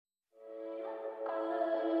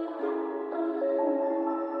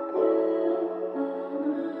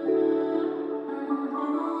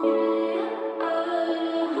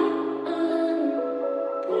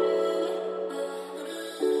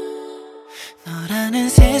너라는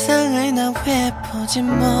세상을 나 왜 보지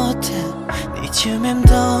못해. 네 춤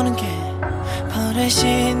도는 게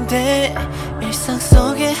버릇인데 일상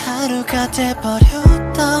속의 하루가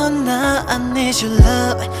돼버렸던 나 I need your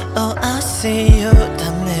love, oh I see you.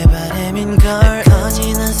 다 내 바람인걸.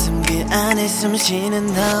 거진한 숨 그 안에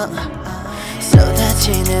숨쉬는 너.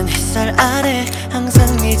 쏟아지는 햇살 아래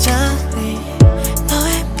항상 네 자리.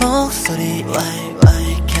 너의 목소리 why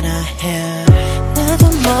can I hear. 나도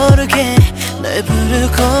모르게 널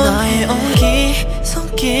부르고 너의 온기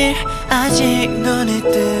손길 아직 눈에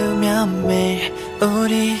뜨면 매일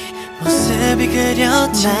우리 모습이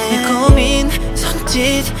그려져. 나의 고민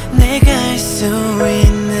손짓 내가 알 수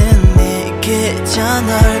있는 일 그저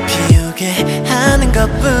널 비우게 하는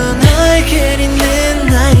것뿐. 널 그리는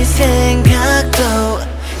나의 생각도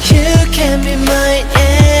You can be mine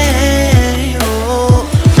yeah.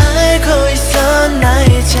 알고 있어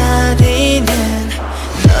나의 자리는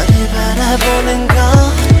너를 바라보는 것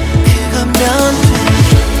그거면 돼.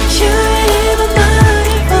 You ain't even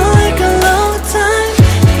mine for like a long time.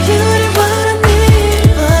 You're what I need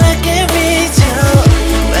but I can't reach you.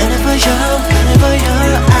 Whenever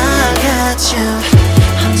you're I got you.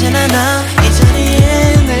 언제나 나 이 자리에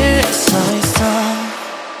늘 서 있어.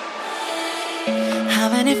 How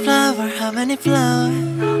many flower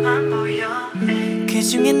너만 보여. 그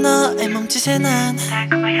중에 너의 몸짓에 난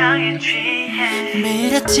달콤한 향에 취해.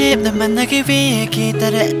 매일 아침 널 만나기 위해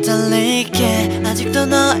기다렸던 late. 아직도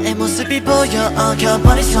너의 모습이 보여.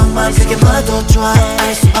 어겨버린 속마음 그게 뭐라도 좋아.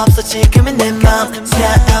 알 수 없어 지금의 내 맘.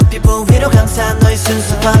 새하얀 피부 위로 감싼 너의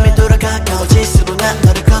순수함이 돌아가 거짓으로 난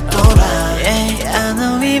너를 걷돌아. Yeah, I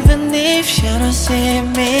know even if you don't see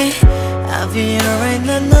me I'll be alright.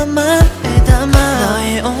 난 너만을 담아.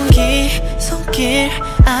 너의 온기 손길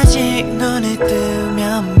아직 눈에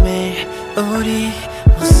뜨면 매일 우리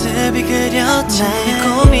모습이 그려져. 나의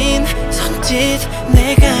고민 손짓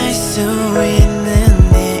내가 알 수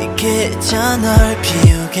있는 일 그저 널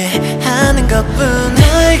비우게 하는 것뿐.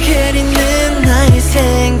 널 그리는 나의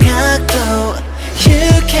생각도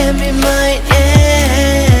You can be mine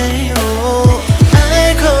yeah.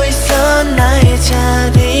 알고 있어 나의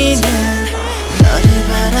자리는 너를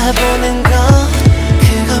바라보는 것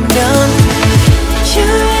그거면 돼. You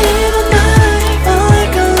ain't even mine for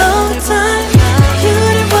like a long time.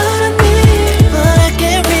 You're what I need but I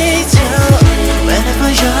can't reach you. Whenever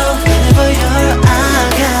you're I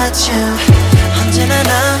got you. 언제나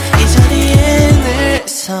나 이 자리에 늘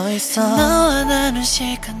서 있어. 너와 나눈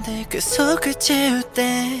시간들 그 속을 채울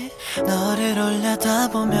때 너를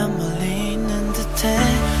올려다보면 멀리 있는 듯해.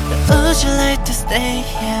 Would you like to stay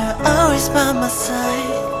here always by my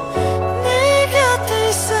side. 내 곁에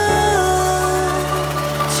있어.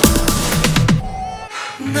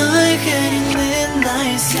 널 그리는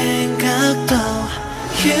나의 생각도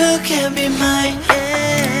You can be mine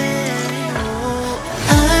yeah.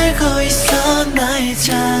 알고 있어 나의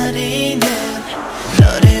자리는